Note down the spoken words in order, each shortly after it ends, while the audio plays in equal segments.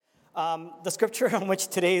The scripture on which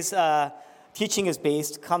today's teaching is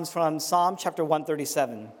based comes from Psalm chapter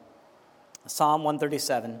 137. Psalm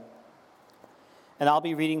 137. And I'll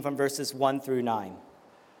be reading from verses 1 through 9.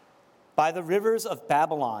 By the rivers of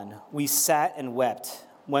Babylon we sat and wept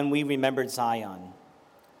when we remembered Zion.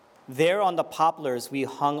 There on the poplars we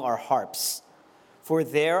hung our harps, for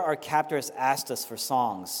there our captors asked us for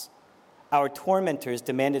songs. Our tormentors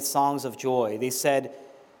demanded songs of joy. They said,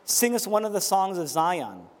 "Sing us one of the songs of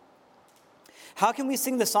Zion." How can we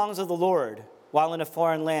sing the songs of the Lord while in a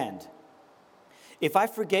foreign land? If I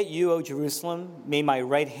forget you, O Jerusalem, may my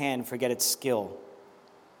right hand forget its skill.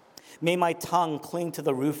 May my tongue cling to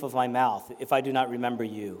the roof of my mouth if I do not remember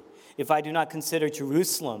you, if I do not consider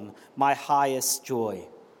Jerusalem my highest joy.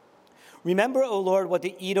 Remember, O Lord, what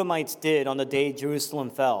the Edomites did on the day Jerusalem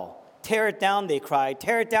fell. Tear it down, they cried,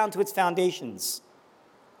 tear it down to its foundations.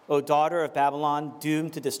 O daughter of Babylon,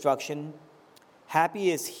 doomed to destruction,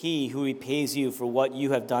 happy is he who repays you for what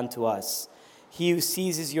you have done to us, he who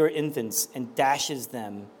seizes your infants and dashes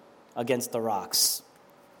them against the rocks.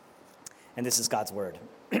 And this is God's word.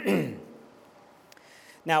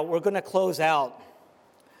 Now, we're going to close out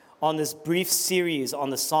on this brief series on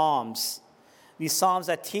the Psalms, these Psalms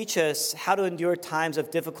that teach us how to endure times of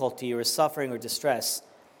difficulty or suffering or distress.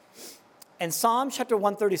 And Psalm chapter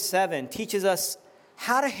 137 teaches us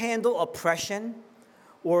how to handle oppression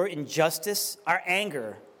or injustice, our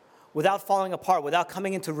anger, without falling apart, without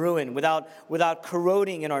coming into ruin, without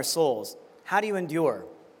corroding in our souls. How do you endure?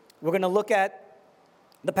 We're going to look at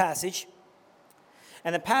the passage.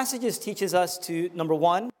 And the passages teaches us to, number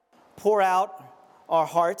one, pour out our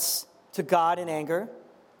hearts to God in anger.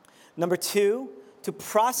 Number two, to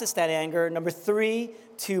process that anger. Number three,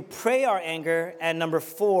 to pray our anger. And number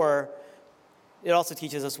four, it also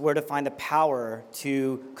teaches us where to find the power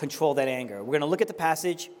to control that anger. We're going to look at the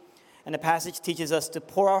passage, and the passage teaches us to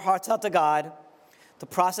pour our hearts out to God, to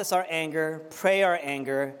process our anger, pray our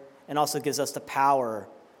anger, and also gives us the power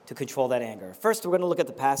to control that anger. First, we're going to look at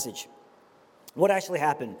the passage. What actually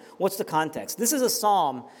happened? What's the context? This is a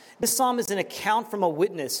psalm. This psalm is an account from a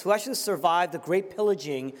witness who actually survived the great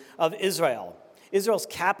pillaging of Israel. Israel's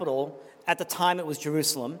capital, at the time it was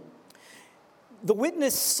Jerusalem. The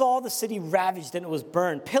witness saw the city ravaged and it was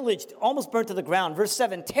burned, pillaged, almost burnt to the ground. Verse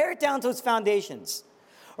 7, tear it down to its foundations.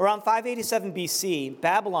 Around 587 BC,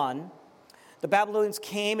 the Babylonians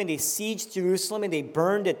came and they sieged Jerusalem and they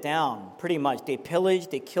burned it down, pretty much. They pillaged,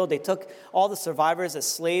 they killed, they took all the survivors as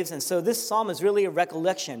slaves. And so this psalm is really a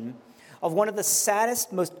recollection of one of the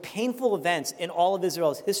saddest, most painful events in all of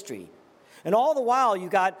Israel's history. And all the while, you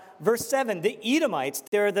got verse 7, the Edomites,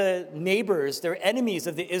 they're the neighbors, they're enemies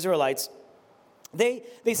of the Israelites. They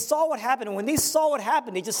saw what happened, and when they saw what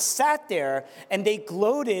happened, they just sat there and they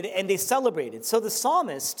gloated and they celebrated. So the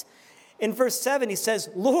psalmist, in verse 7, he says,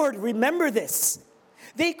 Lord, remember this.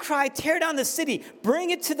 They cried, tear down the city, bring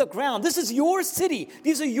it to the ground. This is your city.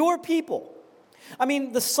 These are your people. I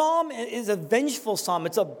mean, the psalm is a vengeful psalm.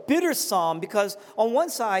 It's a bitter psalm because on one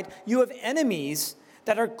side, you have enemies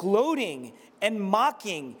that are gloating and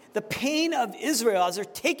mocking the pain of Israel as they're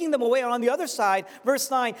taking them away. And on the other side,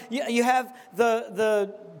 verse 9, you have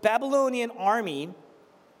the Babylonian army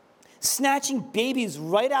snatching babies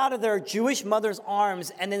right out of their Jewish mother's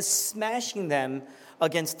arms and then smashing them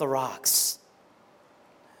against the rocks.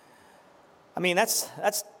 I mean, that's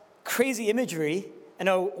crazy imagery and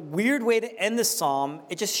a weird way to end the psalm.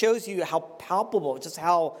 It just shows you how palpable, just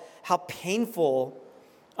how painful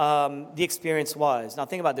the experience was. Now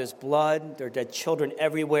think about it. There's blood, there are dead children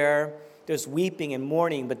everywhere, there's weeping and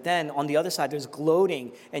mourning, but then on the other side, there's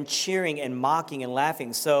gloating and cheering and mocking and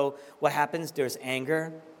laughing. So what happens? There's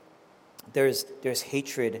anger, there's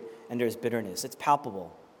hatred, and there's bitterness. It's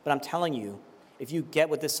palpable. But I'm telling you, if you get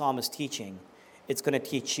what this psalm is teaching, it's going to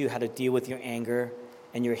teach you how to deal with your anger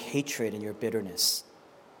and your hatred and your bitterness.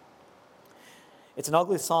 It's an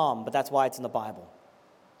ugly psalm, but that's why it's in the Bible.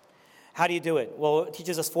 How do you do it? Well, it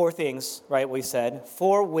teaches us four things, right? We said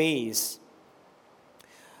 4 ways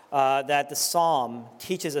that the psalm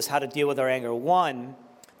teaches us how to deal with our anger.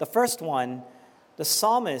 The first one, the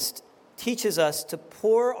psalmist teaches us to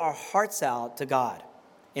pour our hearts out to God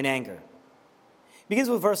in anger. It begins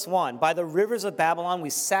with verse 1. By the rivers of Babylon, we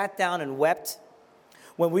sat down and wept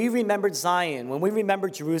when we remembered Zion, when we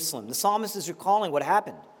remembered Jerusalem. The psalmist is recalling what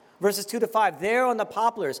happened. Verses 2 to 5, there on the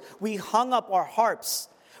poplars, we hung up our harps.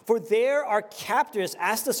 For there our captors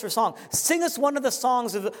asked us for song. Sing us one of the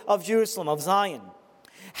songs of Jerusalem, of Zion.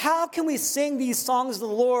 How can we sing these songs of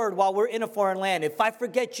the Lord while we're in a foreign land? If I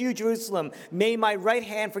forget you, Jerusalem, may my right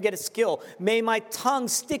hand forget its skill. May my tongue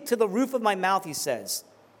stick to the roof of my mouth, he says.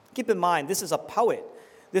 Keep in mind, this is a poet.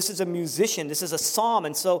 This is a musician. This is a psalm.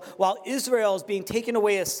 And so while Israel is being taken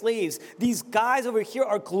away as slaves, these guys over here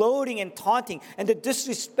are gloating and taunting and they're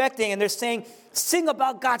disrespecting and they're saying, sing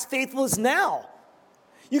about God's faithfulness now.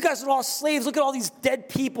 You guys are all slaves. Look at all these dead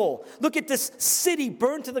people. Look at this city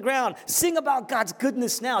burned to the ground. Sing about God's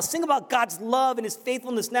goodness now. Sing about God's love and his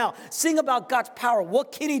faithfulness now. Sing about God's power.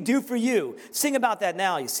 What can he do for you? Sing about that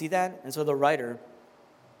now. You see that? And so the writer,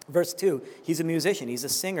 verse 2, he's a musician. He's a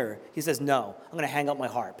singer. He says, no, I'm going to hang up my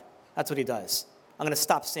harp. That's what he does. I'm going to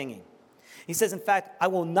stop singing. He says, in fact, I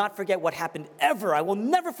will not forget what happened ever. I will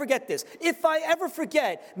never forget this. If I ever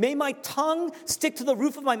forget, may my tongue stick to the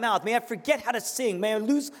roof of my mouth. May I forget how to sing. May I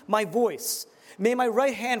lose my voice. May my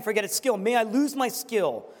right hand forget its skill. May I lose my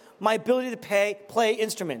skill, my ability to play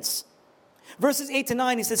instruments. Verses 8 to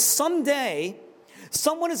 9, he says, someday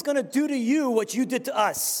someone is going to do to you what you did to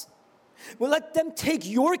us. Well, let them take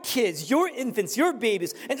your kids, your infants, your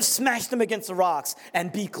babies, and smash them against the rocks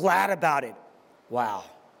and be glad about it. Wow.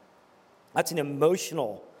 That's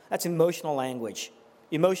emotional language,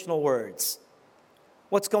 emotional words.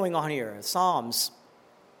 What's going on here? Psalms,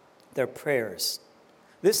 they're prayers.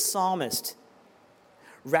 This psalmist,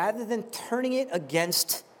 rather than turning it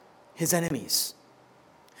against his enemies,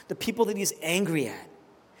 the people that he's angry at,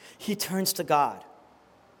 he turns to God.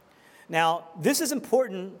 Now, this is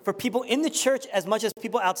important for people in the church as much as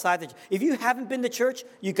people outside the church. If you haven't been to church,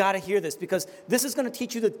 you got to hear this because this is going to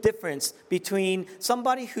teach you the difference between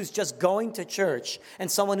somebody who's just going to church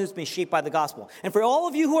and someone who's been shaped by the gospel. And for all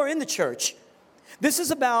of you who are in the church, this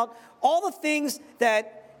is about all the things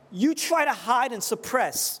that you try to hide and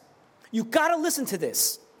suppress. You got to listen to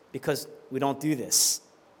this because we don't do this.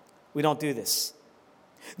 We don't do this.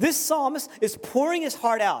 This psalmist is pouring his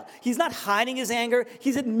heart out. He's not hiding his anger.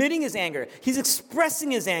 He's admitting his anger. He's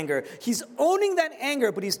expressing his anger. He's owning that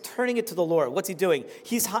anger, but he's turning it to the Lord. What's he doing?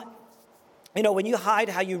 When you hide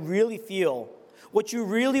how you really feel, what you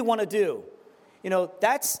really want to do,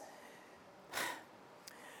 that's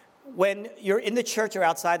when you're in the church or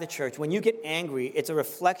outside the church. When you get angry, it's a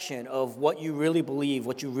reflection of what you really believe,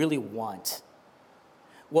 what you really want,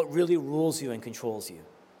 what really rules you and controls you.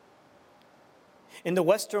 In the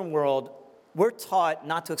Western world, we're taught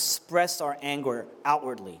not to express our anger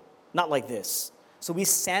outwardly, not like this. So we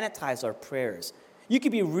sanitize our prayers. You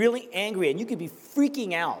could be really angry and you could be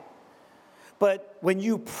freaking out. But when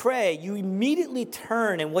you pray, you immediately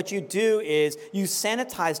turn, and what you do is you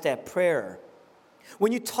sanitize that prayer.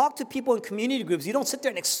 When you talk to people in community groups, you don't sit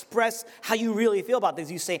there and express how you really feel about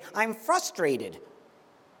things. You say, I'm frustrated.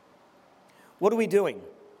 What are we doing?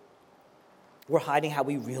 We're hiding how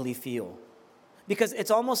we really feel. Because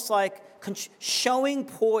it's almost like showing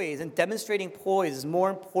poise and demonstrating poise is more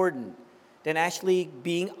important than actually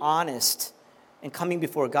being honest and coming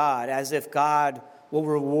before God, as if God will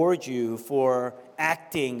reward you for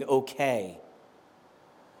acting okay.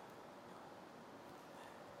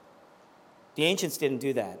 The ancients didn't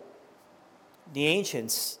do that. In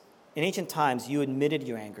ancient times, you admitted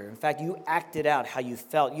your anger. In fact, you acted out how you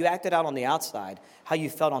felt. You acted out on the outside how you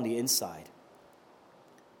felt on the inside.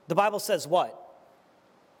 The Bible says what?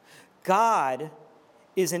 God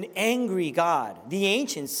is an angry God. The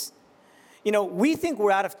ancients, we think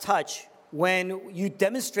we're out of touch when you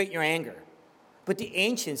demonstrate your anger. But the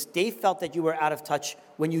ancients, they felt that you were out of touch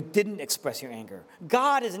when you didn't express your anger.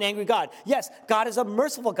 God is an angry God. Yes, God is a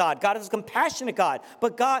merciful God. God is a compassionate God.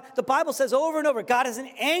 But God, the Bible says over and over, God is an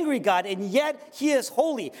angry God, and yet he is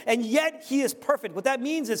holy, and yet he is perfect. What that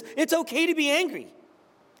means is it's okay to be angry.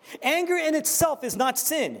 Anger in itself is not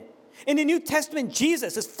sin. In the New Testament,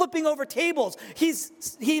 Jesus is flipping over tables. He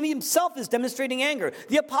himself is demonstrating anger.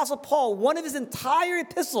 The Apostle Paul, one of his entire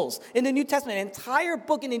epistles in the New Testament, an entire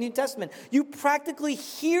book in the New Testament, you practically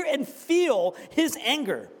hear and feel his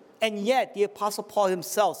anger. And yet, the Apostle Paul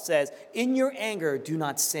himself says, in your anger, do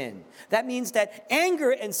not sin. That means that anger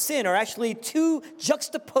and sin are actually two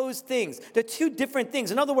juxtaposed things. They're two different things.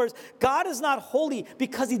 In other words, God is not holy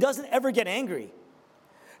because he doesn't ever get angry.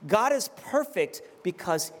 God is perfect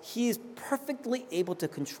because he is perfectly able to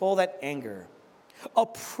control that anger,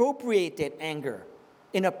 appropriate that anger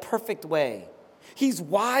in a perfect way. He's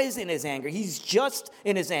wise in his anger. He's just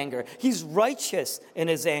in his anger. He's righteous in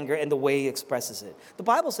his anger and the way he expresses it. The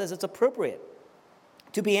Bible says it's appropriate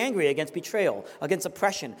to be angry against betrayal, against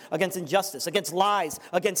oppression, against injustice, against lies,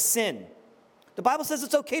 against sin. The Bible says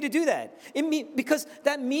it's okay to do that because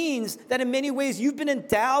that means that in many ways you've been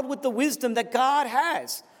endowed with the wisdom that God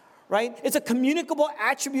has. Right? It's a communicable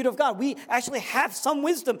attribute of God. We actually have some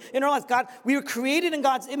wisdom in our lives. God, we were created in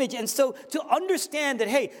God's image. And so to understand that,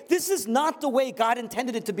 hey, this is not the way God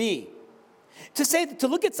intended it to be. To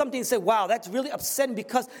look at something and say, wow, that's really upsetting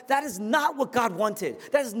because that is not what God wanted.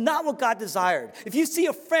 That is not what God desired. If you see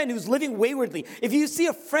a friend who's living waywardly, if you see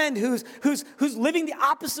a friend who's living the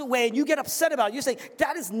opposite way and you get upset about it, you say,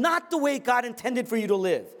 that is not the way God intended for you to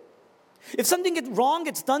live. If something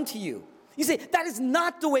gets done to you, you say, that is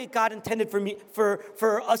not the way God intended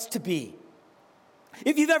for us to be.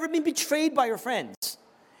 If you've ever been betrayed by your friends,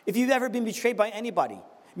 if you've ever been betrayed by anybody,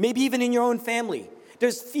 maybe even in your own family,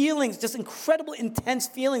 there's feelings, just incredible, intense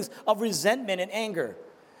feelings of resentment and anger.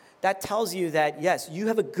 That tells you that, yes, you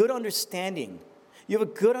have a good understanding. You have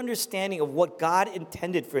a good understanding of what God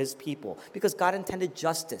intended for his people, because God intended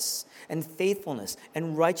justice and faithfulness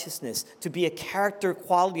and righteousness to be a character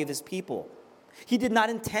quality of his people. He did not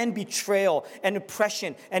intend betrayal and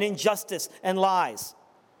oppression and injustice and lies.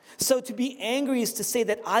 So to be angry is to say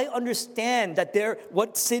that I understand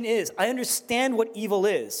what sin is. I understand what evil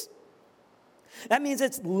is. That means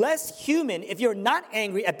it's less human if you're not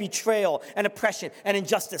angry at betrayal and oppression and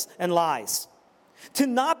injustice and lies. To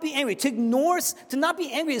not be angry, to not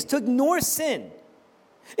be angry is to ignore sin.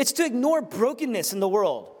 It's to ignore brokenness in the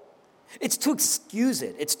world. It's to excuse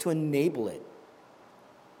it. It's to enable it.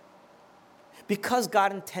 Because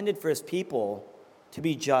God intended for his people to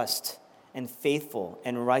be just and faithful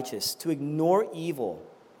and righteous, to ignore evil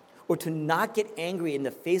or to not get angry in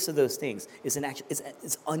the face of those things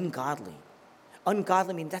is ungodly.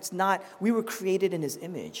 Ungodly means we were created in his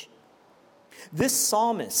image. This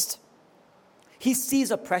psalmist, he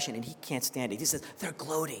sees oppression and he can't stand it. He says, they're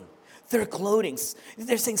gloating. They're gloating.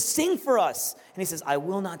 They're saying, sing for us. And he says, I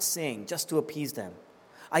will not sing just to appease them.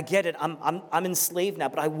 I get it. I'm enslaved now,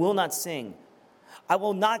 but I will not sing. I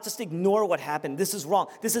will not just ignore what happened. This is wrong.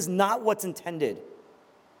 This is not what's intended.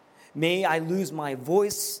 May I lose my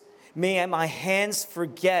voice. May my hands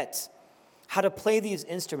forget how to play these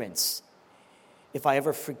instruments if I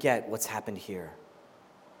ever forget what's happened here.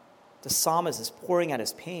 The psalmist is pouring out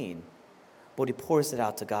his pain, but he pours it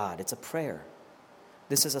out to God. It's a prayer.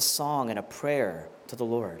 This is a song and a prayer to the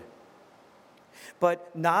Lord.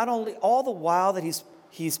 But not only, all the while that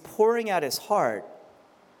he's pouring out his heart,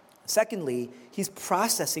 secondly, he's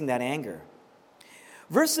processing that anger.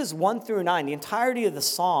 Verses 1 through 9, the entirety of the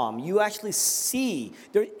psalm, you actually see,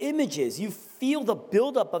 there are images. You feel the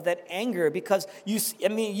buildup of that anger because you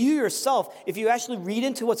yourself, if you actually read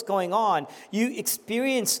into what's going on, you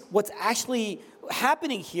experience what's actually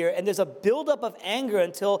happening here, and there's a buildup of anger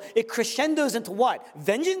until it crescendos into what?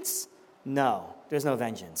 Vengeance? No, there's no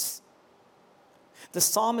vengeance. The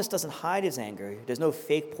psalmist doesn't hide his anger. There's no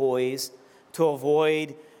fake poise to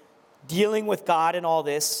avoid dealing with God and all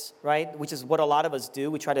this, right? Which is what a lot of us do.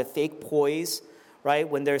 We try to fake poise, right?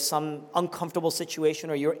 When there's some uncomfortable situation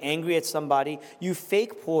or you're angry at somebody, you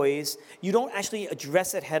fake poise. You don't actually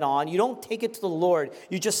address it head on. You don't take it to the Lord.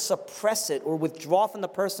 You just suppress it or withdraw from the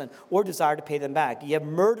person or desire to pay them back. You have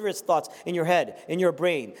murderous thoughts in your head, in your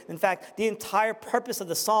brain. In fact, the entire purpose of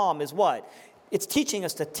the psalm is what? It's teaching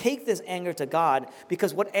us to take this anger to God,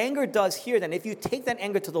 because what anger does here, then, if you take that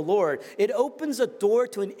anger to the Lord, it opens a door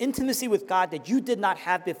to an intimacy with God that you did not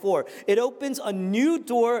have before. It opens a new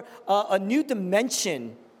door, a new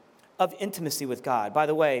dimension of intimacy with God. By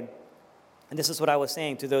the way, and this is what I was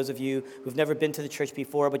saying to those of you who've never been to the church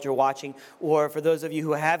before, but you're watching, or for those of you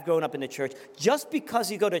who have grown up in the church, just because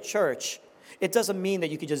you go to church, it doesn't mean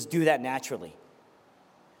that you can just do that naturally.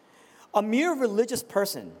 A mere religious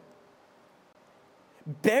person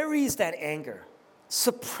buries that anger,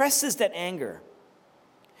 suppresses that anger.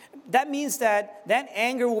 That means that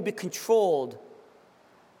anger will be controlled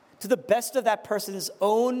to the best of that person's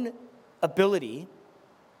own ability,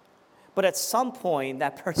 but at some point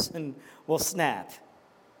that person will snap.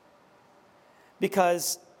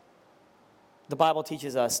 Because the Bible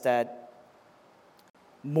teaches us that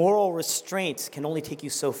moral restraint can only take you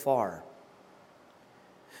so far.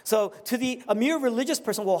 So a mere religious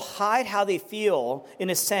person will hide how they feel, in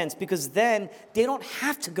a sense, because then they don't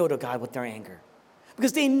have to go to God with their anger.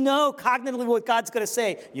 Because they know cognitively what God's going to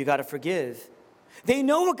say. You got to forgive. They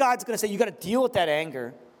know what God's going to say. You got to deal with that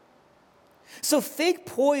anger. So fake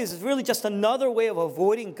poise is really just another way of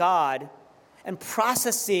avoiding God and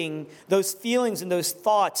processing those feelings and those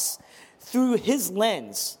thoughts through his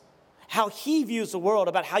lens, how he views the world,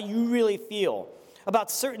 about how you really feel, about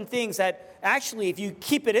certain things that actually, if you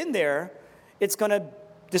keep it in there, it's going to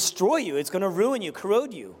destroy you. It's going to ruin you,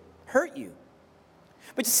 corrode you, hurt you.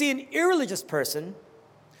 But you see, an irreligious person,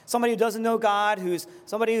 somebody who doesn't know God, who's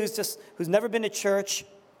never been to church,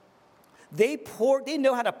 they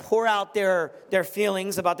know how to pour out their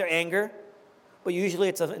feelings about their anger, but usually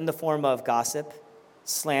it's in the form of gossip,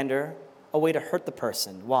 slander, a way to hurt the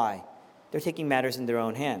person. Why? They're taking matters in their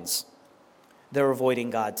own hands. they're avoiding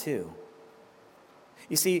God too.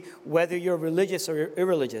 You see, whether you're religious or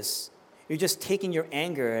irreligious, you're just taking your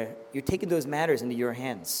anger, you're taking those matters into your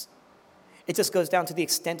hands. It just goes down to the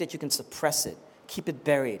extent that you can suppress it, keep it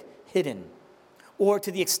buried, hidden, or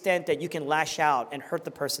to the extent that you can lash out and hurt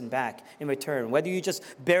the person back in return. Whether you just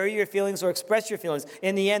bury your feelings or express your feelings,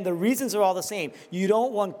 in the end, the reasons are all the same. You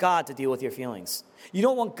don't want God to deal with your feelings. You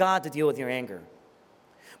don't want God to deal with your anger.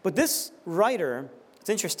 But this writer, it's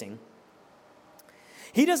interesting,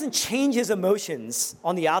 he doesn't change his emotions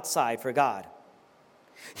on the outside for God.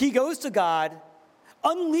 He goes to God,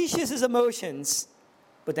 unleashes his emotions,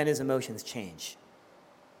 but then his emotions change.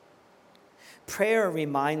 Prayer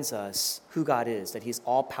reminds us who God is, that he's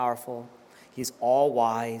all-powerful, he's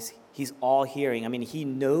all-wise, he's all-hearing. I mean, he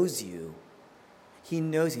knows you. He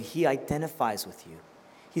knows you. He identifies with you.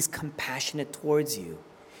 He's compassionate towards you.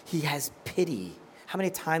 He has pity. How many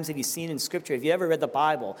times have you seen in Scripture, if you ever read the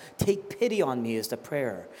Bible, take pity on me is the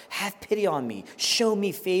prayer. Have pity on me. Show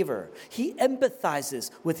me favor. He empathizes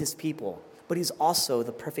with his people, but he's also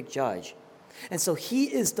the perfect judge. And so he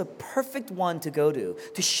is the perfect one to go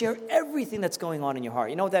to share everything that's going on in your heart.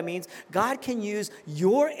 You know what that means? God can use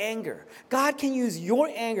your anger. God can use your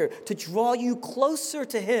anger to draw you closer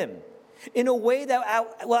to him in a way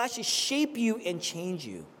that will actually shape you and change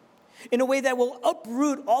you, in a way that will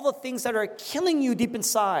uproot all the things that are killing you deep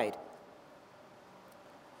inside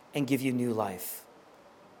and give you new life.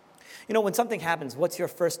 You know, when something happens, what's your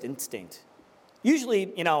first instinct?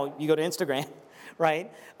 Usually, you go to Instagram,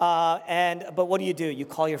 right? But what do? You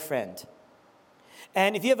call your friend.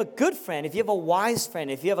 And if you have a good friend, if you have a wise friend,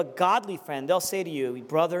 if you have a godly friend, they'll say to you,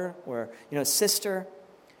 brother or sister,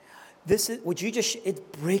 it's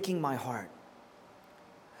breaking my heart.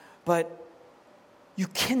 But you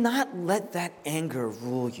cannot let that anger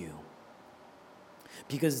rule you,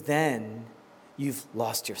 because then you've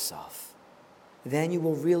lost yourself. Then you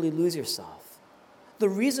will really lose yourself. The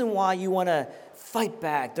reason why you want to fight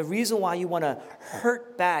back, the reason why you want to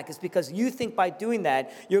hurt back is because you think by doing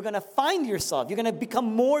that, you're going to find yourself. You're going to become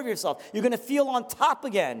more of yourself. You're going to feel on top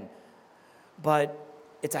again. But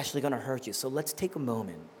it's actually going to hurt you. So let's take a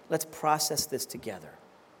moment. Let's process this together.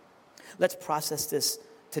 Let's process this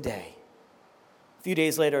today. A few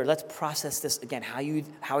days later, let's process this again.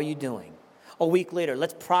 How are you doing? A week later,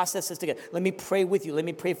 let's process this together. Let me pray with you. Let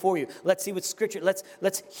me pray for you. Let's see what Scripture,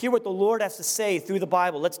 let's hear what the Lord has to say through the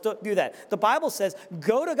Bible. Let's do that. The Bible says,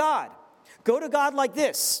 go to God. Go to God like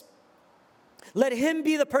this. Let him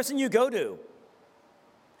be the person you go to.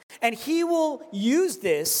 And he will use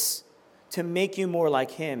this to make you more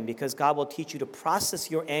like him, because God will teach you to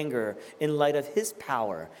process your anger in light of his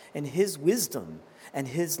power and his wisdom and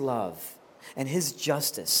his love and his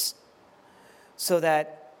justice, so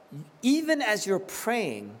that even as you're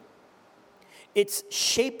praying, it's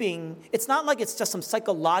shaping. It's not like it's just some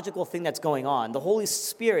psychological thing that's going on. The Holy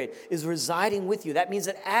Spirit is residing with you. That means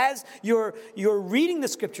that as you're reading the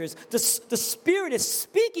Scriptures, the Spirit is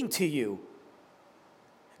speaking to you.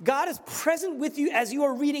 God is present with you as you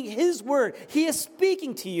are reading his word. He is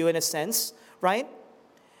speaking to you in a sense, right?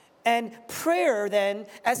 And prayer then,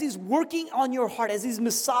 as he's working on your heart, as he's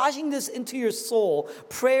massaging this into your soul,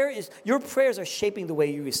 your prayers are shaping the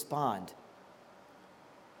way you respond.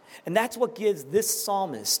 And that's what gives this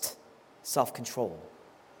psalmist self-control.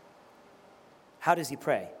 How does he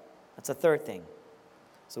pray? That's the third thing.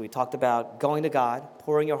 So we talked about going to God,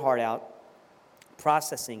 pouring your heart out,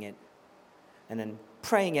 processing it, and then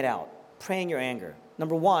praying it out, praying your anger.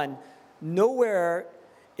 Number one, nowhere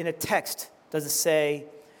in a text does it say,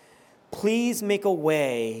 please make a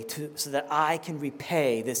way so that I can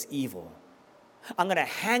repay this evil. I'm going to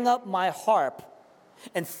hang up my harp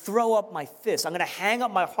and throw up my fist. I'm going to hang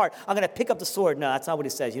up my heart. I'm going to pick up the sword. No, that's not what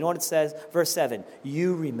it says. You know what it says? Verse 7,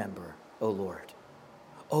 you remember, O Lord.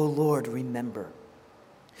 O Lord, remember.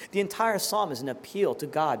 The entire psalm is an appeal to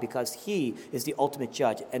God because he is the ultimate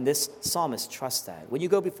judge, and this psalmist trusts that. When you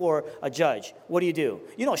go before a judge, what do?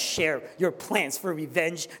 You don't share your plans for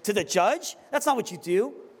revenge to the judge. That's not what you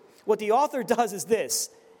do. What the author does is this.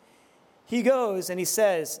 He goes and he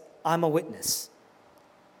says, I'm a witness.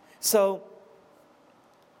 So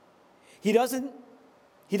he doesn't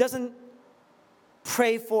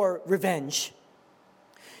pray for revenge.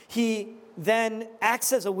 He then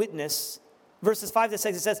acts as a witness. Verses 5 to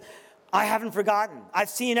 6, it says, I haven't forgotten.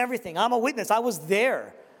 I've seen everything. I'm a witness. I was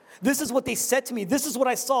there. This is what they said to me. This is what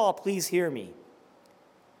I saw. Please hear me.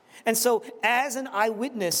 And so as an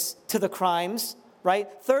eyewitness to the crimes, right?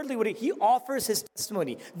 Thirdly, he offers his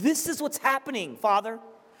testimony. This is what's happening, Father.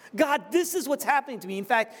 God, this is what's happening to me. In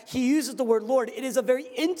fact, he uses the word Lord. It is a very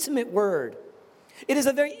intimate word. It is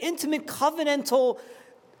a very intimate covenantal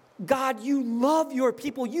God, you love your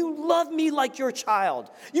people. You love me like your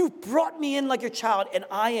child. You brought me in like your child, and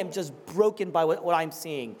I am just broken by what I'm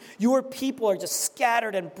seeing. Your people are just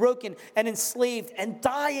scattered and broken and enslaved and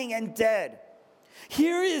dying and dead.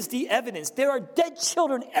 Here is the evidence. There are dead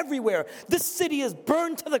children everywhere. This city is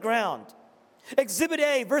burned to the ground. Exhibit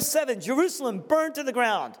A, verse 7, Jerusalem burned to the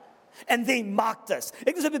ground, and they mocked us.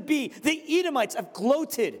 Exhibit B, the Edomites have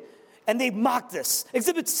gloated, and they mocked us.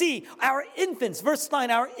 Exhibit C, our infants, verse 9,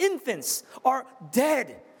 our infants are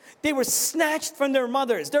dead. They were snatched from their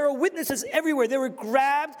mothers. There are witnesses everywhere. They were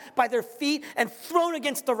grabbed by their feet and thrown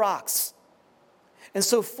against the rocks. And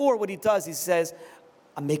so what he does, he says,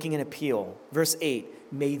 I'm making an appeal. Verse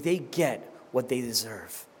 8, may they get what they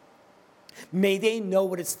deserve. May they know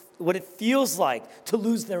what it feels like to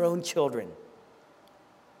lose their own children.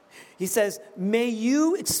 He says, may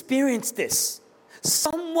you experience this.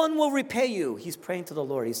 Someone will repay you. He's praying to the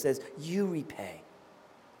Lord. He says, you repay.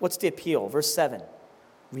 What's the appeal? Verse 7,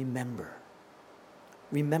 remember.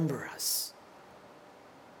 Remember us.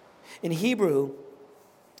 In Hebrew,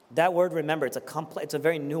 that word remember, it's a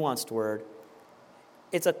very nuanced word.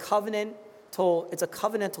 It's a covenantal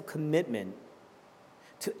commitment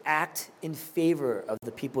to act in favor of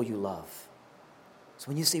the people you love. So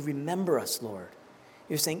when you say, remember us, Lord,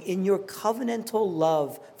 you're saying in your covenantal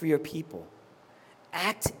love for your people,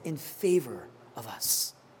 act in favor of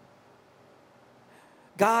us.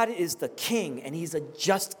 God is the king, and he's a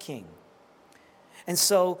just king. And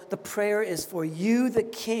so the prayer is for you, the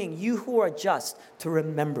king, you who are just, to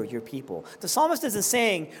remember your people. The psalmist isn't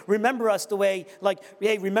saying, remember us the way, like,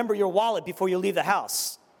 hey, remember your wallet before you leave the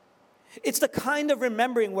house. It's the kind of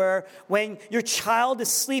remembering where when your child is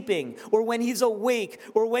sleeping, or when he's awake,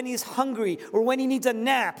 or when he's hungry, or when he needs a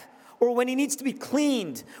nap, or when he needs to be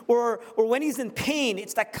cleaned, or when he's in pain.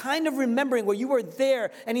 It's that kind of remembering where you are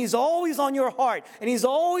there, and he's always on your heart, and he's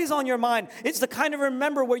always on your mind. It's the kind of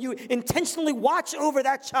remember where you intentionally watch over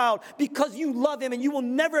that child because you love him, and you will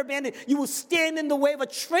never abandon him. You will stand in the way of a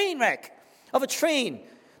train wreck, of a train,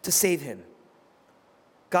 to save him.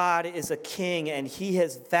 God is a king, and he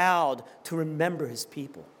has vowed to remember his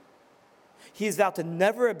people. He has vowed to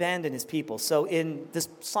never abandon his people. So in this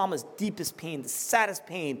psalmist's deepest pain, the saddest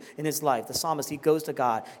pain in his life, the psalmist, he goes to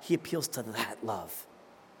God. He appeals to that love.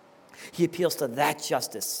 He appeals to that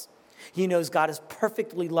justice. He knows God is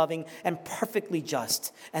perfectly loving and perfectly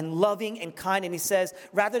just and loving and kind. And he says,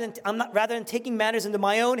 rather than taking matters into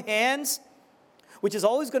my own hands, which is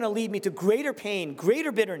always going to lead me to greater pain,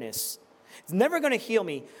 greater bitterness, it's never going to heal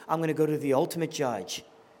me, I'm going to go to the ultimate judge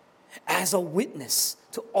as a witness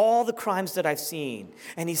to all the crimes that I've seen.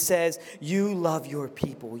 And he says, you love your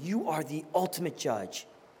people. You are the ultimate judge.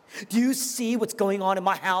 Do you see what's going on in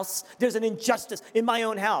my house? There's an injustice in my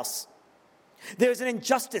own house. There's an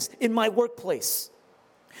injustice in my workplace.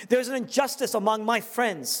 There's an injustice among my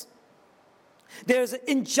friends. There's an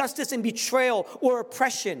injustice and betrayal or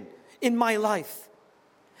oppression in my life.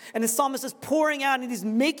 And the psalmist is pouring out and he's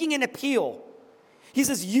making an appeal. He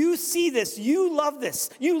says, you see this, you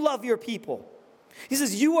love your people. He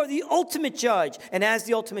says, you are the ultimate judge. And as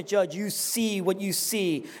the ultimate judge, you see what you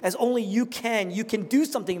see as only you can. You can do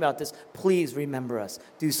something about this. Please remember us.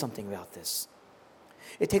 Do something about this.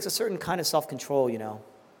 It takes a certain kind of self-control,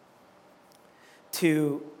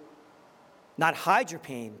 to not hide your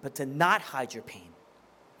pain, but to not hide your pain.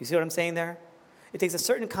 You see what I'm saying there? It takes a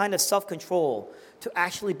certain kind of self-control to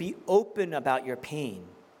actually be open about your pain.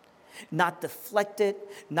 Not deflect it,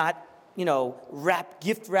 not,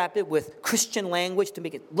 gift wrap it with Christian language to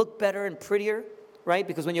make it look better and prettier, right?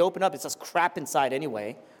 Because when you open up, it's just crap inside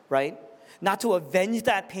anyway, right? Not to avenge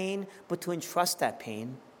that pain, but to entrust that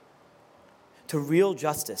pain to real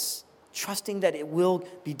justice, trusting that it will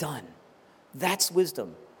be done. That's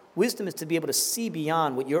wisdom. Wisdom is to be able to see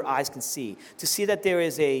beyond what your eyes can see, to see that there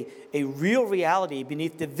is a real reality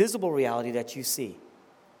beneath the visible reality that you see.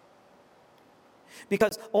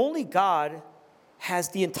 Because only God has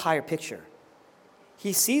the entire picture.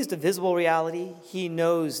 He sees the visible reality. He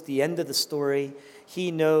knows the end of the story.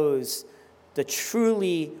 He knows the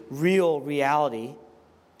truly real reality.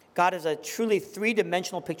 God is a truly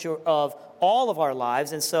three-dimensional picture of all of our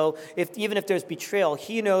lives. And so even if there's betrayal,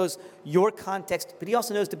 he knows your context, but he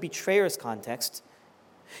also knows the betrayer's context.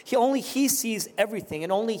 He sees everything,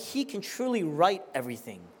 and only he can truly right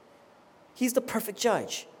everything. He's the perfect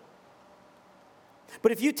judge.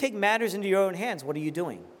 But if you take matters into your own hands, what are you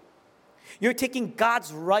doing? You're taking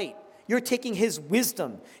God's right. You're taking his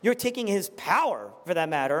wisdom. You're taking his power, for that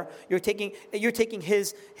matter. You're taking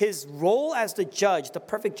his role as the judge, the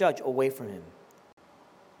perfect judge, away from him.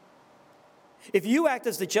 If you act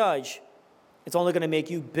as the judge, It's only going to make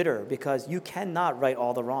you bitter because you cannot right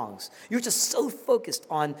all the wrongs. You're just so focused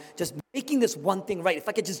on just making this one thing right. If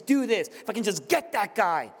I could just do this, if I can just get that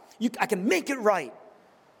guy, I can make it right.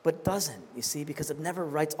 But it doesn't, you see, because it never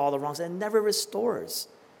rights all the wrongs and it never restores.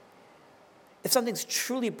 If something's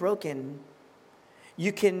truly broken,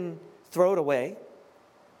 you can throw it away.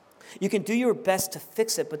 You can do your best to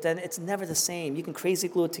fix it, but then it's never the same. You can crazy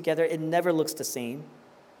glue it together. It never looks the same.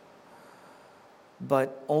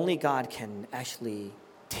 But only God can actually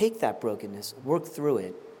take that brokenness, work through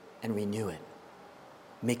it, and renew it.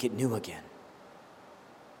 Make it new again.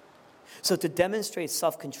 So to demonstrate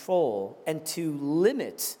self-control and to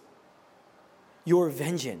limit your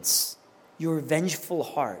vengeance, your vengeful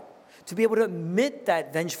heart, to be able to admit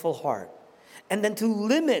that vengeful heart, and then to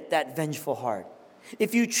limit that vengeful heart.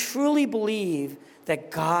 If you truly believe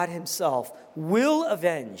that God himself will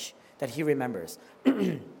avenge, that he remembers.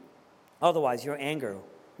 Otherwise, your anger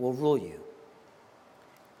will rule you.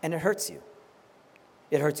 And it hurts you.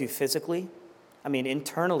 It hurts you physically. I mean,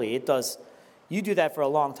 internally, it does. You do that for a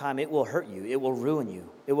long time, it will hurt you. It will ruin you.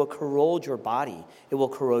 It will corrode your body. It will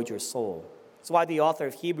corrode your soul. That's why the author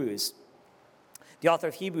of Hebrews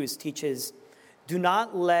teaches, do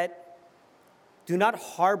not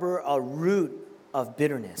harbor a root of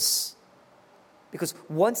bitterness. Because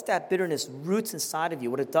once that bitterness roots inside of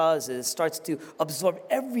you, what it does is it starts to absorb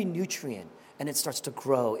every nutrient and it starts to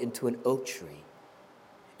grow into an oak tree.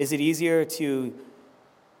 Is it easier to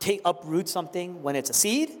uproot something when it's a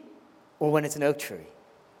seed or when it's an oak tree?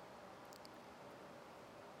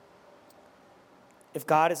 If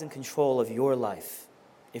God is in control of your life,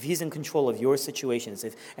 if he's in control of your situations,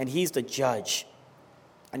 and he's the judge,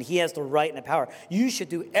 and he has the right and the power, you should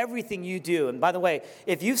do everything you do. And by the way,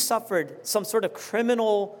 if you've suffered some sort of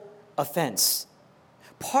criminal offense,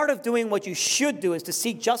 part of doing what you should do is to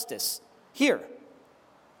seek justice here,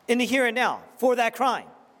 in the here and now, for that crime,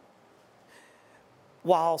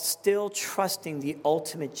 while still trusting the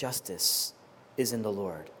ultimate justice is in the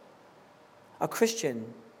Lord. A Christian,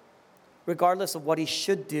 regardless of what he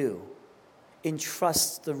should do,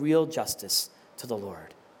 entrusts the real justice to the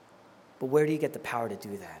Lord. But where do you get the power to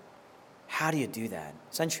do that? How do you do that?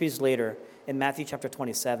 Centuries later, in Matthew chapter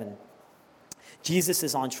 27, Jesus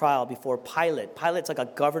is on trial before Pilate. Pilate's like a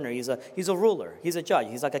governor. He's a ruler. He's a judge.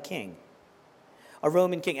 He's like a king, a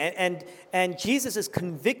Roman king. And Jesus is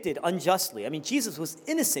convicted unjustly. I mean, Jesus was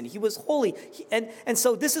innocent. He was holy. And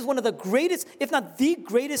so this is one of the greatest, if not the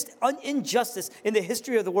greatest injustice in the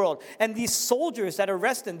history of the world. And these soldiers that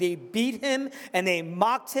arrest him, they beat him and they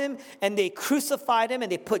mocked him and they crucified him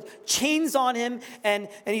and they put chains on him and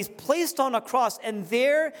he's placed on a cross. And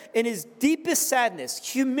there in his deepest sadness,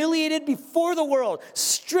 humiliated before the world,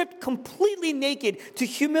 stripped completely naked to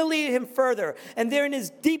humiliate him further. And there in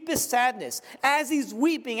his deepest sadness, as he's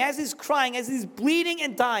weeping, as he's crying, as he's bleeding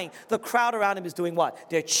and dying, the crowd around him is doing what?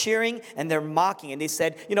 They're cheering and they're mocking. And they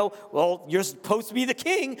said, well, you're supposed to be the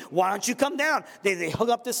king. Why don't you come down? They hung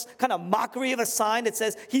up this kind of mockery of a sign that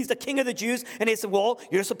says he's the king of the Jews. And they said, well,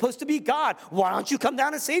 you're supposed to be God. Why don't you come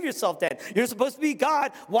down and save yourself then? You're supposed to be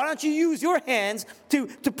God. Why don't you use your hands to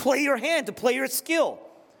play your hand, to play your skill?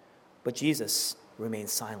 But Jesus remained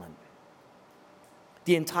silent.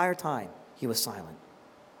 The entire time he was silent,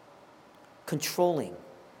 controlling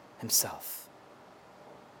himself.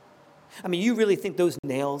 I mean, you really think those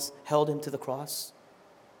nails held him to the cross?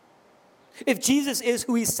 If Jesus is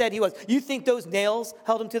who he said he was, you think those nails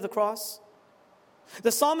held him to the cross?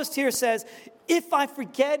 The psalmist here says, if I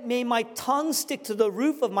forget, may my tongue stick to the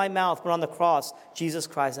roof of my mouth. But on the cross, Jesus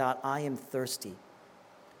cries out, I am thirsty.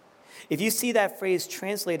 If you see that phrase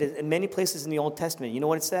translated in many places in the Old Testament, you know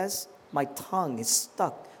what it says? My tongue is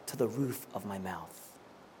stuck to the roof of my mouth.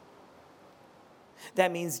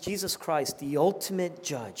 That means Jesus Christ, the ultimate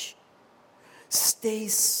judge,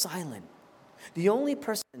 stays silent. The only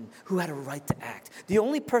person who had a right to act. The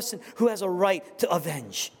only person who has a right to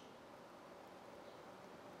avenge.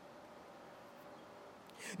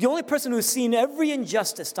 The only person who's seen every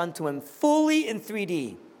injustice done to him fully in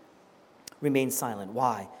 3D remains silent.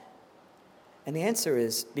 Why? And the answer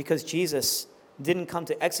is because Jesus didn't come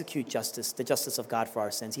to execute justice, the justice of God for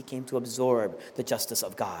our sins. He came to absorb the justice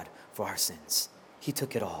of God for our sins. He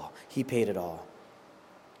took it all. He paid it all.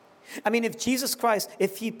 I mean, if Jesus Christ,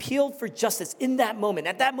 if he appealed for justice in that moment,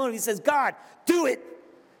 at that moment he says, God, do it,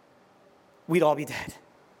 we'd all be dead.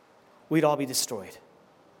 We'd all be destroyed.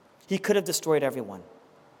 He could have destroyed everyone.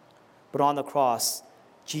 But on the cross,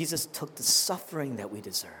 Jesus took the suffering that we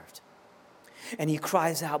deserved. And he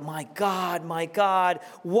cries out, my God,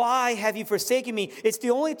 why have you forsaken me? It's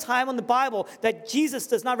the only time in the Bible that Jesus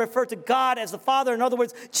does not refer to God as the Father. In other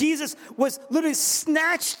words, Jesus was literally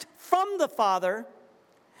snatched from the Father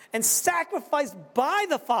and sacrificed by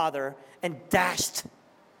the Father and dashed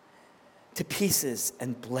to pieces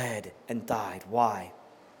and bled and died. Why?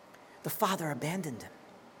 The Father abandoned him.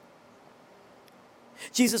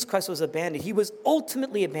 Jesus Christ was abandoned. He was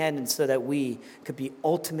ultimately abandoned so that we could be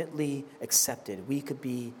ultimately accepted. We could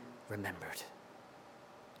be remembered.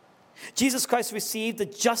 Jesus Christ received the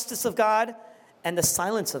justice of God and the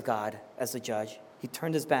silence of God as the judge. He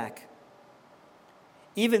turned his back.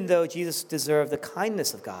 Even though Jesus deserved the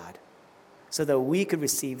kindness of God, so that we could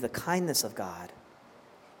receive the kindness of God,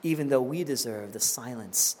 even though we deserve the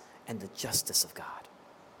silence and the justice of God.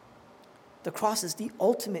 The cross is the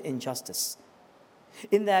ultimate injustice,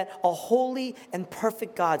 in that a holy and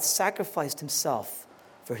perfect God sacrificed himself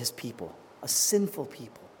for his people, a sinful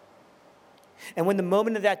people. And when the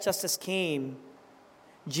moment of that justice came,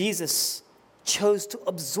 Jesus chose to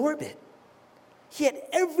absorb it. He had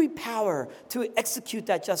every power to execute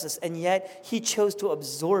that justice, and yet he chose to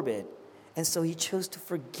absorb it. And so he chose to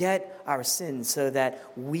forget our sins so that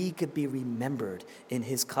we could be remembered in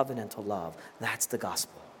his covenantal love. That's the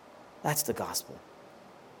gospel. That's the gospel.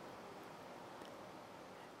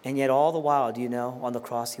 And yet all the while, do you know, on the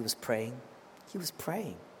cross he was praying? He was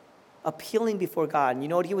praying, appealing before God. And you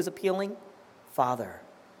know what he was appealing? Father,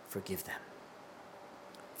 forgive them.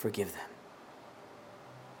 Forgive them.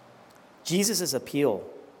 Jesus' appeal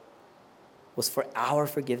was for our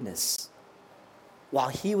forgiveness while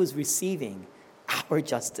he was receiving our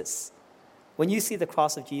justice. When you see the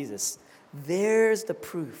cross of Jesus, there's the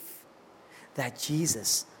proof that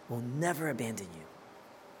Jesus will never abandon you.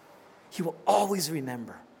 He will always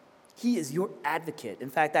remember. He is your advocate. In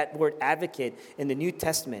fact, that word advocate in the New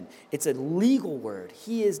Testament, it's a legal word.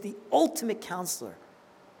 He is the ultimate counselor.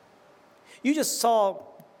 You just saw,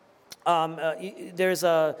 there's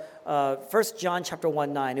a 1 John chapter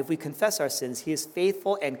 1:9. If we confess our sins, he is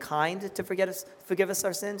faithful and kind to forgive us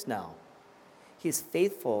our sins? No. He is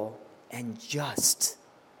faithful and just.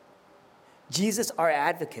 Jesus, our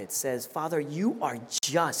advocate, says, Father, you are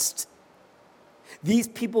just. These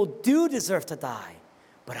people do deserve to die,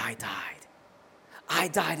 but I died. I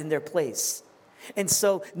died in their place. And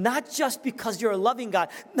so, not just because you're a loving God,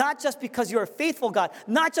 not just because you're a faithful God,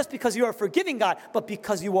 not just because you're a forgiving God, but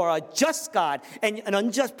because you are a just God. And an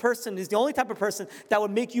unjust person is the only type of person that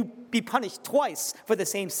would make you be punished twice for the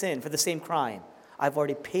same sin, for the same crime. I've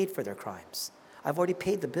already paid for their crimes. I've already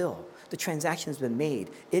paid the bill. The transaction has been made.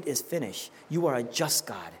 It is finished. You are a just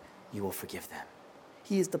God. You will forgive them.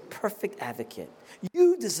 He is the perfect advocate.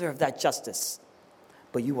 You deserve that justice,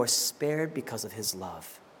 but you are spared because of his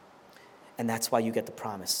love. And that's why you get the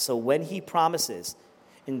promise. So when he promises,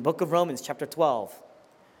 in the book of Romans, chapter 12,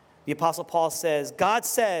 the Apostle Paul says, God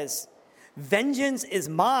says, vengeance is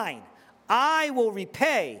mine. I will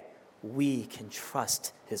repay. We can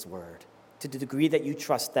trust his word. To the degree that you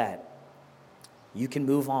trust that, you can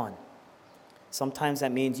move on. Sometimes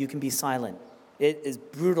that means you can be silent. It is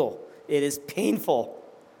brutal. It is painful,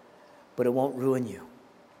 but it won't ruin you.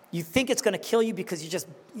 You think it's going to kill you because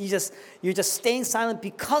you're just staying silent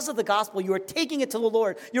because of the gospel. You are taking it to the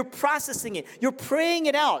Lord. You're processing it. You're praying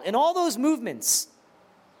it out in all those movements.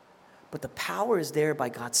 But the power is there by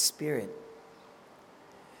God's Spirit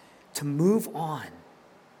to move on,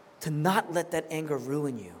 to not let that anger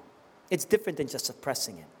ruin you. It's different than just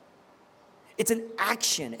suppressing it. It's an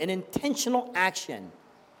action, an intentional action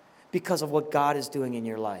because of what God is doing in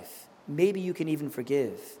your life. Maybe you can even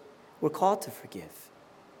forgive. We're called to forgive.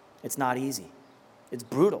 It's not easy. It's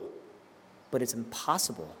brutal. But it's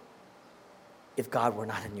impossible if God were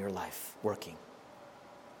not in your life working.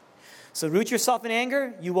 So root yourself in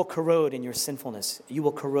anger, you will corrode in your sinfulness. You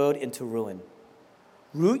will corrode into ruin.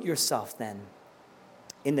 Root yourself then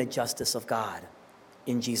in the justice of God,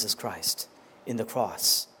 in Jesus Christ, in the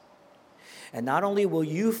cross. And not only will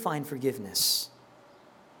you find forgiveness,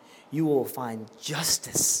 you will find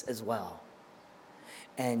justice as well.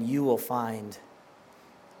 And you will find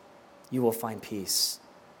peace.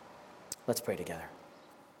 Let's pray together.